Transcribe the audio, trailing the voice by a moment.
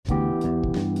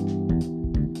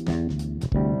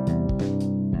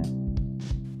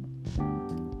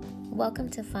Welcome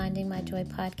to Finding My Joy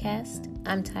podcast.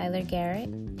 I'm Tyler Garrett,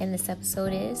 and this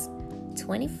episode is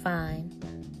 20 Fine.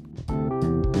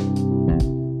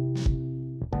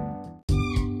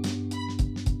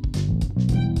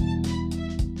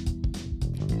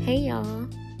 Hey y'all.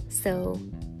 So,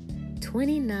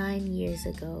 29 years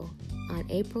ago, on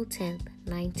April 10th,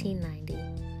 1990,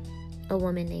 a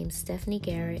woman named Stephanie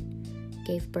Garrett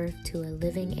gave birth to a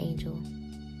living angel.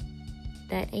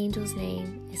 That angel's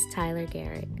name is Tyler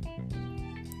Garrett.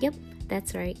 Yep,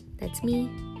 that's right. That's me.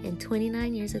 And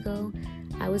 29 years ago,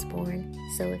 I was born.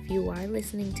 So if you are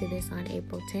listening to this on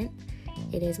April 10th,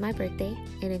 it is my birthday.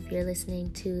 And if you're listening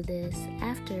to this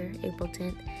after April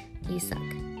 10th, you suck.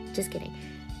 Just kidding.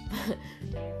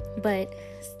 But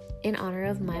in honor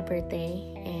of my birthday,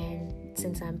 and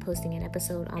since I'm posting an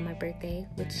episode on my birthday,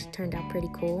 which turned out pretty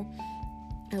cool,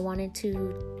 I wanted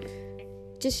to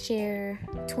just share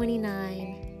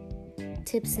 29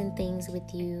 tips and things with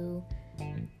you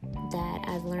that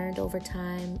I've learned over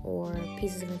time, or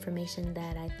pieces of information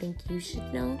that I think you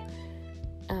should know.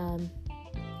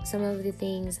 Some of the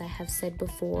things I have said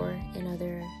before in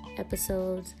other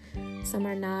episodes, some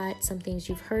are not, some things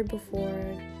you've heard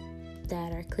before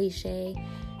that are cliche.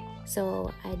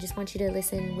 So I just want you to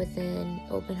listen with an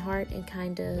open heart and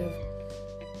kind of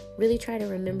really try to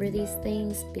remember these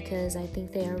things, because I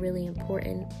think they are really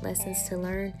important lessons to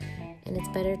learn, and it's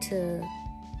better to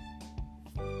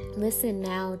listen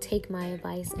now, take my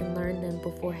advice, and learn them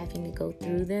before having to go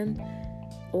through them,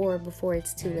 or before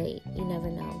it's too late. You never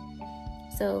know.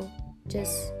 So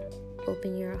just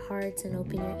open your hearts and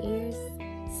open your ears,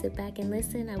 sit back and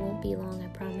listen. I won't be long, I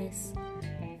promise,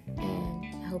 and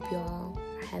I hope you all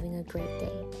are having a great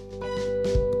day.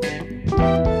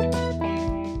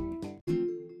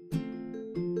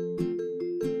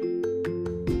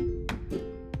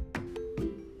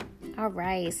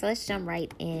 Alright, so let's jump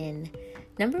right in.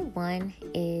 Number 1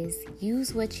 is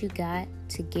use what you got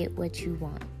to get what you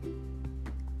want.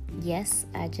 Yes,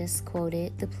 I just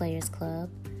quoted the Players Club,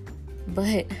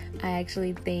 but I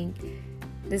actually think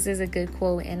this is a good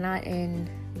quote, and not in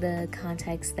the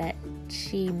context that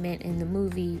she meant in the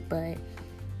movie, but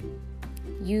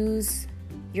use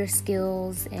your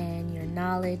skills and your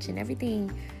knowledge and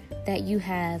everything that you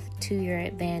have to your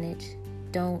advantage.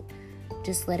 Don't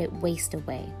just let it waste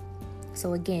away.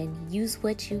 So again, use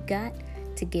what you got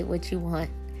to get what you want.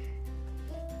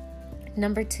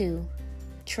 Number 2,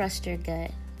 trust your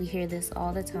gut. We hear this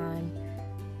all the time,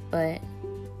 but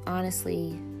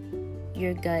honestly,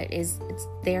 your gut it's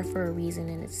there for a reason,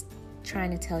 and it's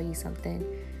trying to tell you something.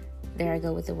 There I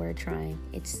go with the word trying.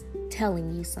 It's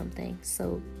telling you something,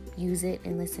 so use it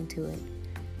and listen to it.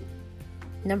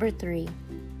 Number 3,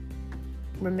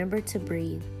 remember to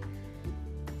breathe.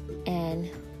 And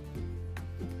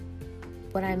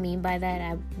what I mean by that,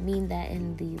 I mean that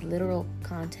in the literal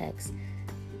context,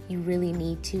 you really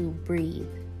need to breathe.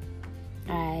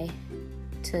 I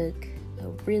took a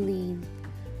really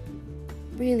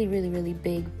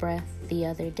big breath the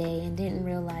other day and didn't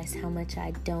realize how much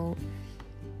I don't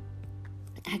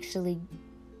actually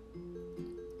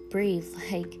breathe.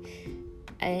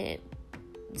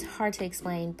 It's hard to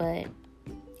explain, but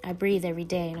I breathe every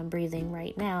day, and I'm breathing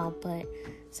right now, but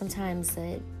sometimes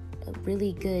a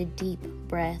really good deep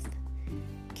breath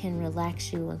can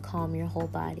relax you and calm your whole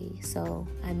body. So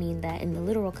I mean that in the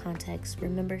literal context,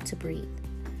 remember to breathe.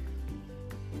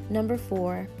 Number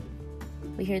 4,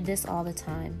 we hear this all the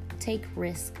time. Take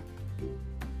risk.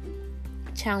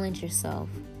 Challenge yourself.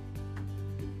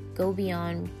 Go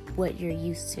beyond what you're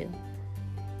used to.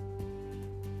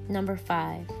 Number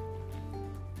 5,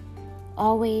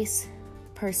 always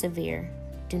persevere.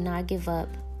 Do not give up.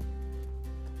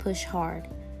 Push hard.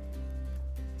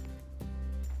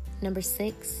 Number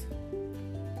 6,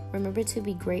 remember to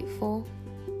be grateful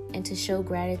and to show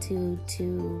gratitude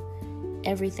to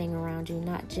everything around you,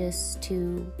 not just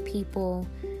to people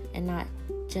and not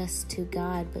just to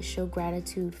God, but show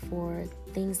gratitude for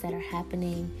things that are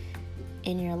happening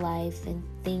in your life and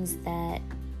things that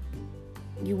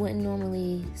you wouldn't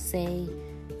normally say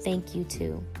thank you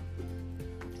to.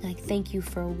 Like, thank you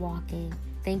for walking.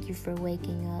 Thank you for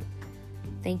waking up.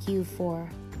 Thank you for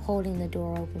holding the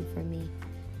door open for me.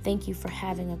 Thank you for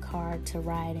having a car to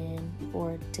ride in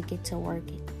or to get to work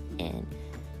in.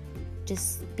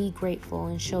 Just be grateful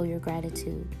and show your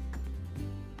gratitude.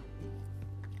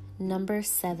 Number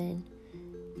 7,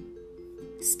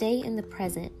 stay in the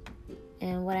present.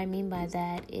 And what I mean by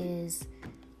that is,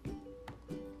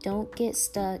 don't get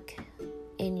stuck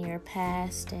in your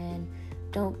past, and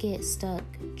don't get stuck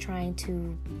trying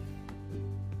to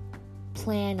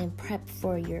plan and prep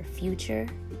for your future.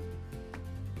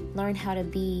 Learn how to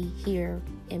be here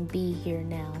and be here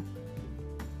now.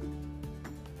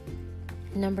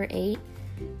 Number 8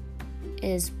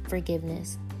 is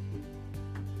forgiveness.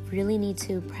 Really need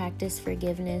to practice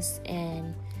forgiveness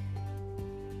and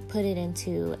put it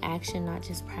into action, not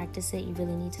just practice it. You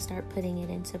really need to start putting it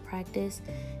into practice.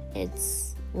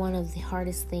 It's one of the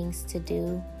hardest things to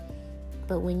do,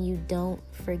 but when you don't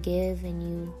forgive and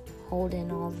you hold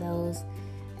in all those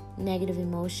negative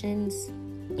emotions,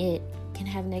 it can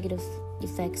have negative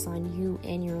effects on you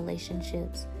and your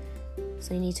relationships.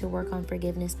 So you need to work on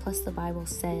forgiveness. Plus, the Bible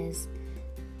says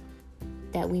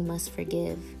that we must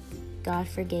forgive. God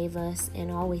forgave us and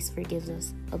always forgives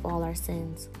us of all our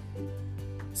sins.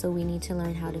 So we need to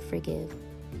learn how to forgive.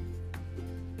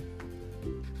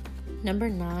 Number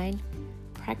 9,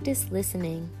 practice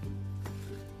listening.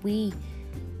 We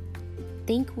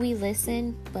think we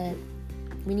listen, but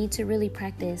we need to really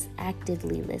practice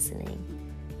actively listening.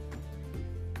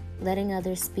 Letting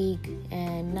others speak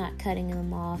and not cutting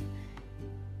them off,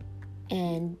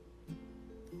 and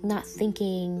not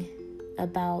thinking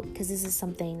about, because this is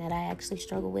something that I actually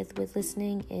struggle with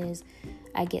listening, is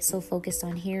I get so focused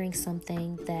on hearing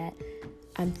something that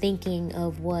I'm thinking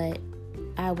of what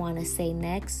I want to say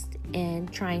next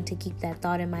and trying to keep that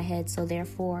thought in my head. So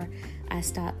therefore, I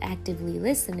stop actively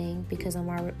listening because I'm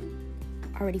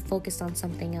already focused on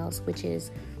something else, which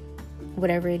is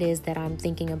whatever it is that I'm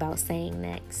thinking about saying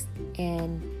next.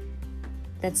 And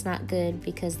that's not good,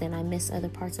 because then I miss other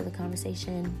parts of the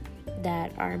conversation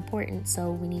that are important.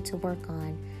 So we need to work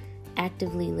on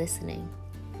actively listening.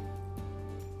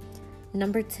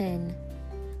 Number 10,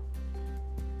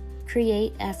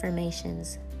 create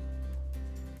affirmations.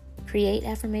 Create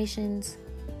affirmations,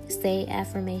 say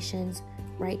affirmations,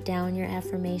 write down your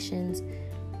affirmations.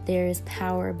 There is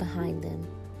power behind them.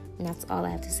 And that's all I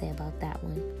have to say about that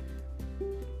one.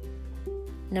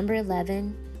 Number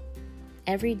 11,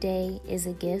 every day is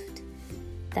a gift.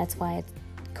 That's why it's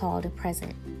called a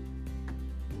present.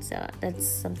 So that's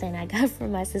something I got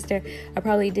from my sister. I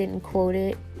probably didn't quote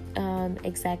it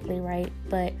exactly right,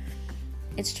 but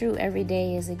it's true. Every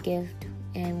day is a gift,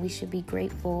 and we should be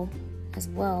grateful as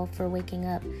well for waking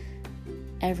up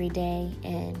every day.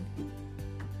 And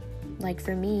like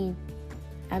for me,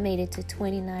 I made it to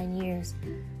 29 years.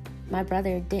 My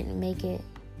brother didn't make it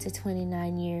to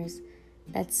 29 years.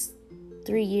 That's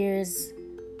 3 years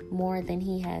more than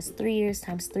he has. 3 years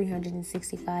times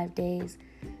 365 days.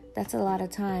 That's a lot of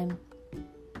time.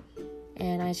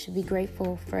 And I should be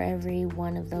grateful for every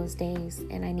one of those days.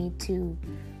 And I need to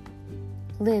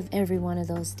live every one of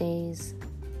those days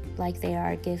like they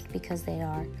are a gift, because they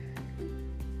are.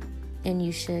 And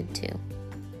you should too.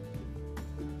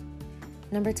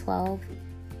 Number 12,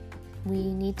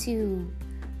 we need to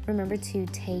remember to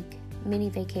take mini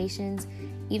vacations,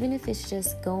 even if it's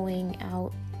just going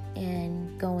out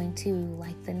and going to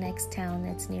like the next town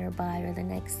that's nearby or the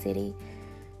next city.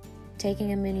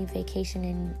 Taking a mini vacation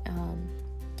and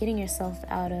getting yourself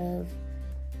out of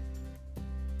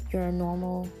your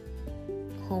normal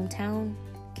hometown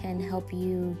can help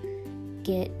you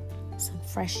get some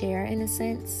fresh air, in a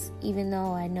sense. Even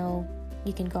though I know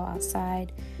you can go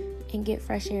outside and get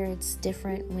fresh air, it's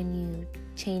different when you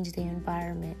change the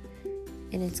environment,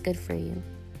 and it's good for you.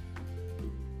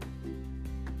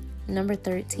 Number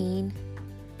 13,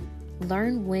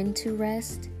 learn when to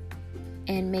rest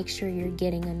and make sure you're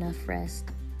getting enough rest.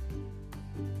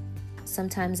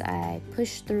 Sometimes I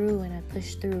push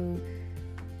through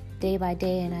day by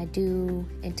day, and I do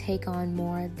and take on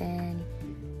more than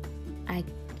I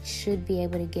should be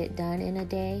able to get done in a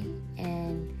day,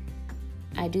 and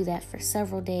I do that for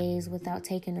several days without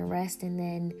taking a rest, and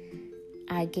then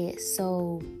I get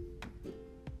so,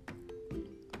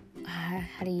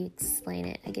 how do you explain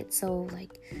it? I get so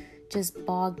just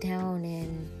bogged down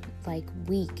and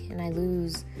weak, and I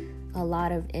lose a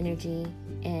lot of energy,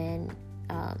 and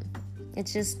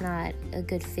it's just not a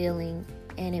good feeling,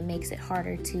 and it makes it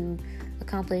harder to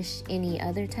accomplish any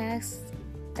other tasks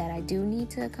that I do need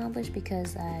to accomplish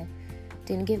because I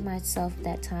didn't give myself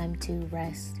that time to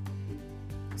rest.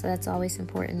 So that's always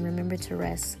important. Remember to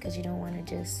rest, because you don't want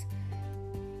to just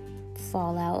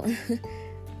fall out.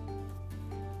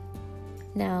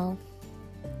 Now,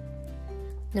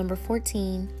 number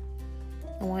 14,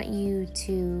 I want you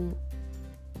to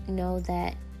know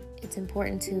that it's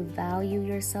important to value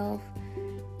yourself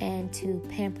and to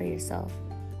pamper yourself.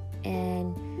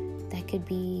 And that could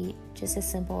be just as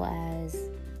simple as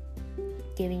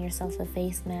giving yourself a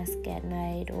face mask at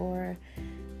night, or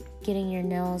getting your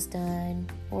nails done,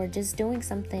 or just doing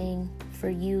something for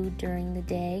you during the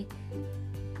day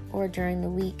or during the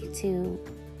week to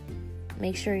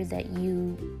make sure that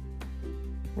you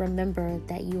remember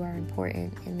that you are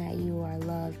important and that you are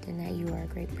loved and that you are a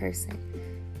great person.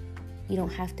 You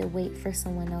don't have to wait for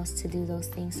someone else to do those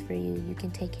things for you. You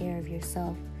can take care of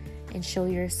yourself and show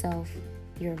yourself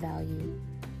your value.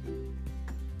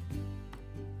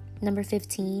 Number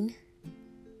 15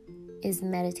 is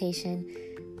meditation.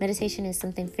 Meditation is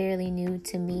something fairly new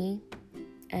to me,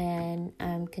 and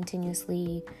I'm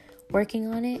continuously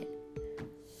working on it.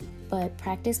 But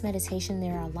practice meditation.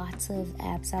 There are lots of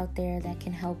apps out there that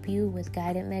can help you with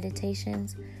guided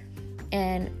meditations.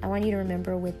 And I want you to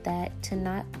remember with that to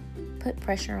not put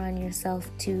pressure on yourself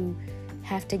to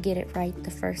have to get it right the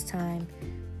first time.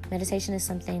 Meditation is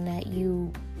something that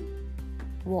you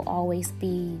will always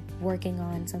be working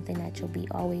on, something that you'll be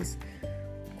always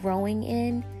growing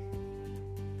in.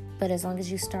 But as long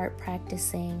as you start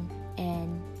practicing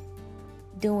and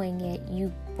doing it,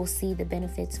 you will see the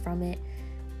benefits from it.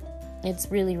 It's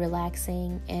really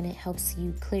relaxing, and it helps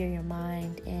you clear your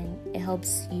mind, and it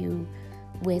helps you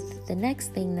with the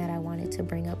next thing that I wanted to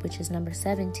bring up, which is number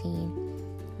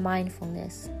 17,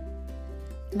 mindfulness.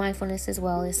 Mindfulness as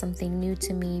well is something new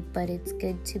to me, but it's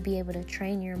good to be able to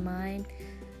train your mind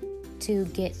to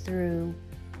get through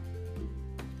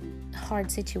hard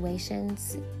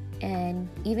situations and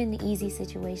even the easy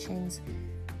situations.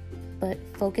 But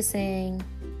focusing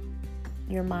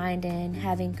your mind and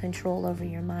having control over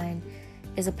your mind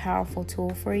is a powerful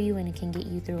tool for you, and it can get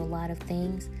you through a lot of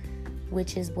things,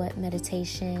 which is what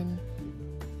meditation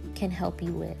can help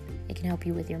you with. It can help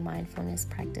you with your mindfulness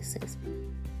practices.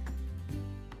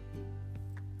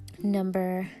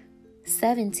 Number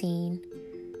 17,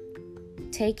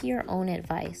 take your own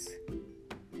advice.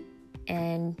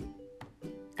 And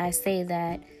I say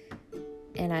that,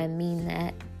 and I mean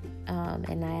that,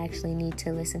 and I actually need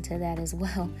to listen to that as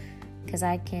well, because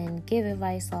I can give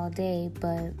advice all day,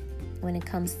 but when it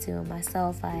comes to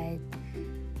myself, I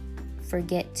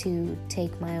forget to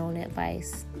take my own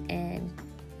advice. And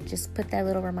just put that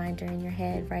little reminder in your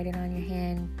head, write it on your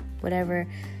hand, whatever,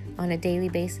 on a daily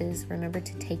basis. Remember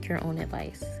to take your own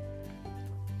advice.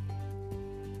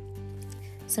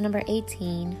 So number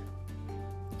 18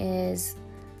 is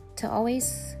to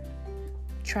always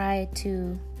try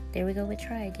to, there we go with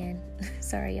try again.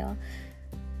 Sorry, y'all.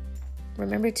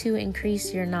 Remember to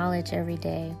increase your knowledge every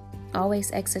day.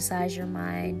 Always exercise your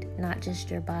mind, not just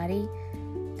your body.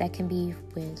 That can be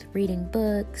with reading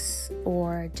books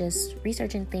or just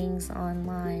researching things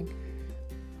online.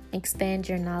 Expand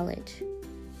your knowledge.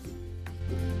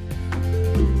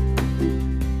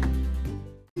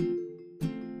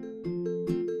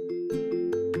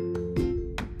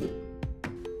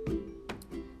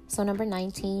 So number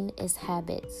 19 is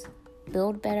habits.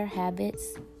 Build better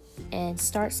habits and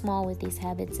start small with these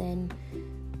habits and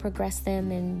progress them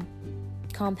and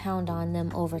compound on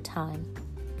them over time.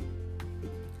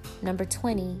 Number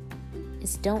 20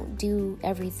 is don't do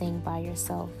everything by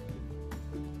yourself.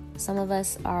 Some of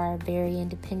us are very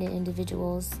independent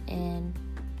individuals, and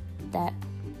that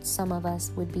some of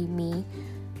us would be me.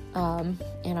 And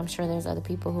I'm sure there's other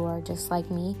people who are just like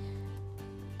me.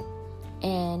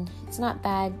 And it's not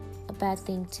a bad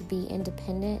thing to be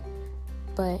independent,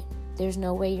 but there's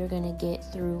no way you're going to get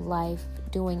through life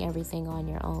doing everything on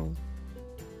your own.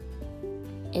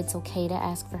 It's okay to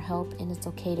ask for help, and it's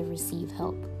okay to receive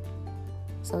help.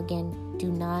 So again,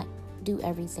 do not do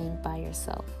everything by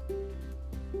yourself.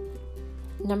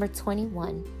 Number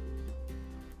 21.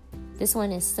 This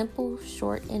one is simple,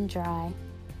 short, and dry.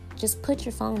 Just put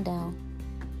your phone down.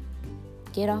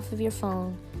 Get off of your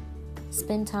phone.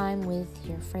 Spend time with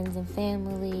your friends and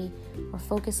family, or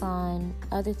focus on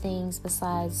other things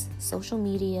besides social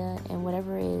media and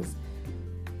whatever is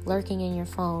lurking in your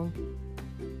phone.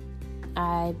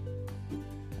 I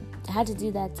had to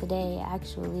do that today,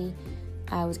 actually.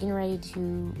 I was getting ready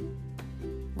to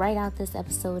write out this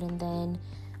episode, and then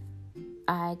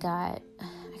I got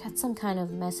some kind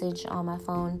of message on my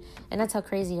phone, and that's how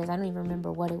crazy it is. I don't even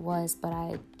remember what it was, but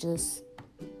I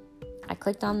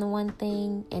clicked on the one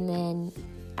thing, and then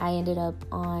I ended up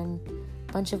on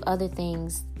a bunch of other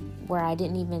things where I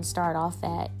didn't even start off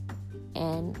at,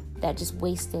 and that just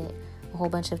wasted a whole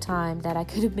bunch of time that I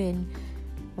could have been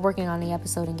working on the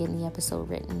episode and getting the episode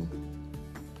written.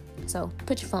 So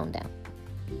put your phone down.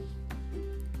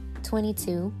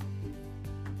 22.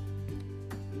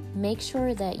 Make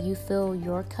sure that you fill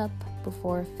your cup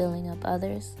before filling up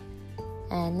others.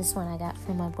 And this one I got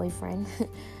from my boyfriend.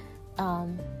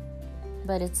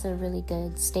 But it's a really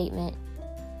good statement.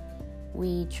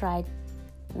 We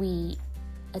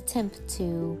attempt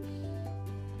to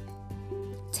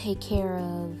take care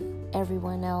of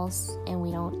everyone else, and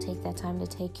we don't take that time to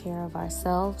take care of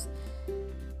ourselves.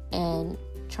 And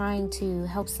trying to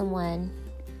help someone,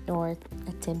 or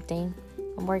attempting,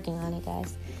 I'm working on it,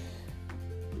 guys,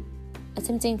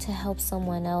 attempting to help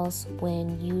someone else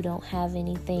when you don't have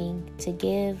anything to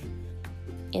give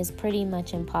is pretty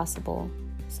much impossible.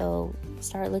 So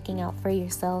start looking out for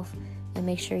yourself and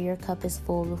make sure your cup is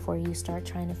full before you start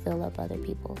trying to fill up other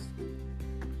people's.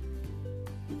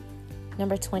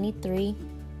 Number 23,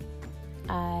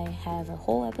 I have a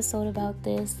whole episode about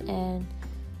this, and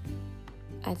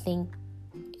I think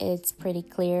it's pretty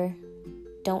clear.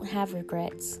 Don't have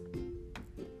regrets.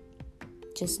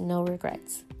 Just no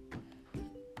regrets.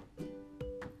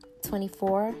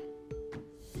 24,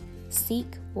 seek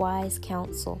wise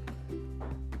counsel.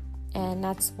 And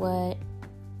that's what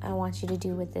I want you to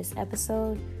do with this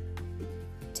episode.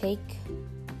 Take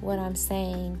what I'm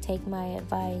saying, take my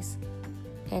advice,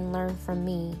 and learn from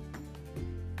me.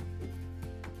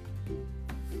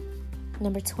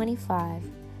 Number 25.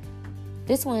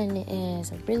 This one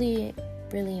is a really,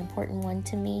 really important one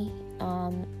to me.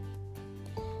 And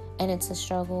it's a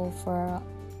struggle for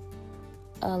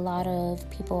a lot of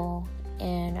people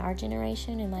in our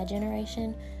generation, in my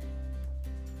generation.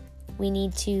 We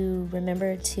need to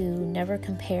remember to never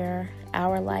compare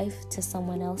our life to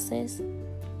someone else's.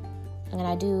 And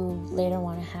I do later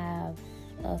want to have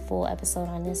a full episode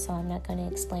on this, so I'm not going to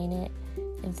explain it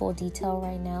in full detail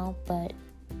right now. But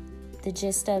the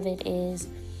gist of it is,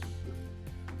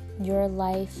 your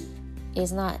life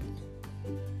is not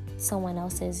someone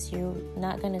else's. You're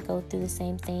not going to go through the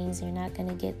same things. You're not going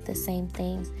to get the same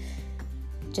things.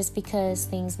 Just because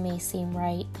things may seem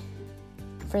right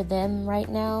for them right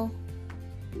now,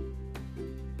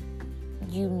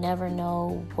 you never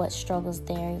know what struggles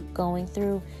they're going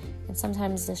through. And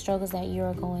sometimes the struggles that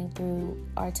you're going through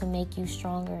are to make you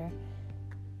stronger.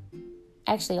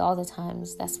 Actually, all the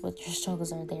times, that's what your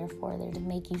struggles are there for. They're to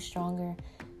make you stronger.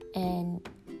 And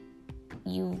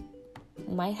you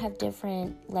might have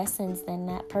different lessons than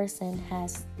that person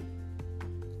has.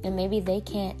 And maybe they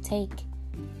can't take,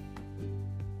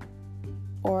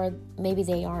 or maybe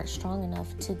they aren't strong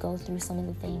enough to go through some of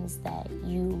the things that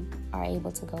you are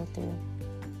able to go through.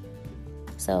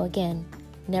 So again,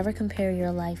 never compare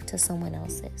your life to someone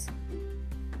else's.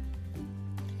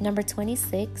 Number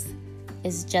 26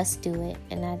 is just do it.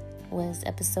 And that was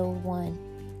episode 1.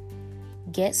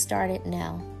 Get started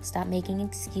now. Stop making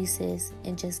excuses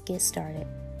and just get started.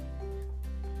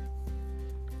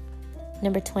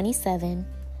 Number 27,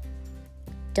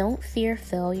 don't fear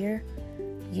failure.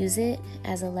 Use it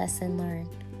as a lesson learned.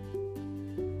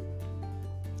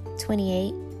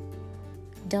 28,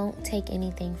 don't take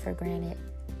anything for granted.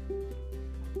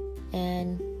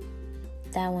 And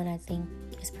that one I think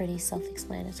is pretty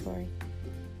self-explanatory.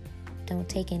 Don't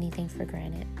take anything for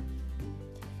granted.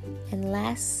 And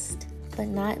last but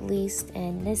not least,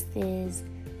 and this is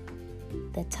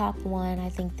the top one, I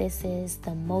think this is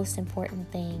the most important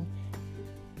thing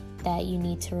that you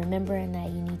need to remember and that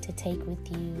you need to take with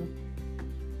you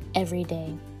every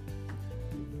day.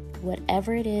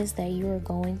 Whatever it is that you are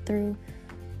going through,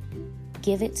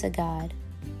 give it to God.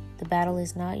 The battle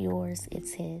is not yours,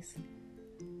 it's His.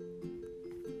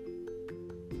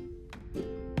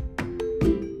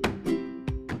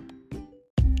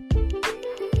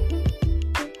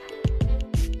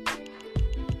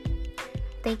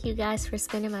 Thank you guys for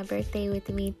spending my birthday with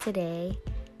me today.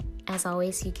 As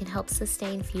always, you can help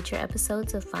sustain future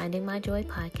episodes of Finding My Joy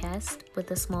podcast with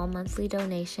a small monthly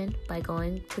donation by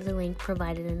going to the link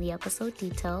provided in the episode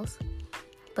details.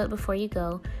 But before you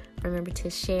go, remember to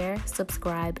share,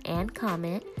 subscribe, and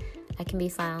comment. I can be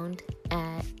found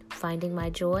at Finding My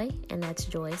Joy, and that's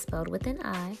joy spelled with an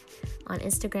I, on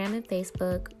Instagram and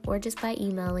Facebook, or just by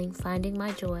emailing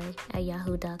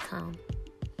findingmyjoy@yahoo.com.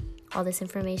 All this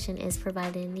information is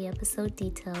provided in the episode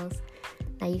details.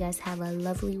 Now you guys have a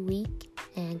lovely week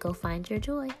and go find your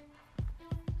joy.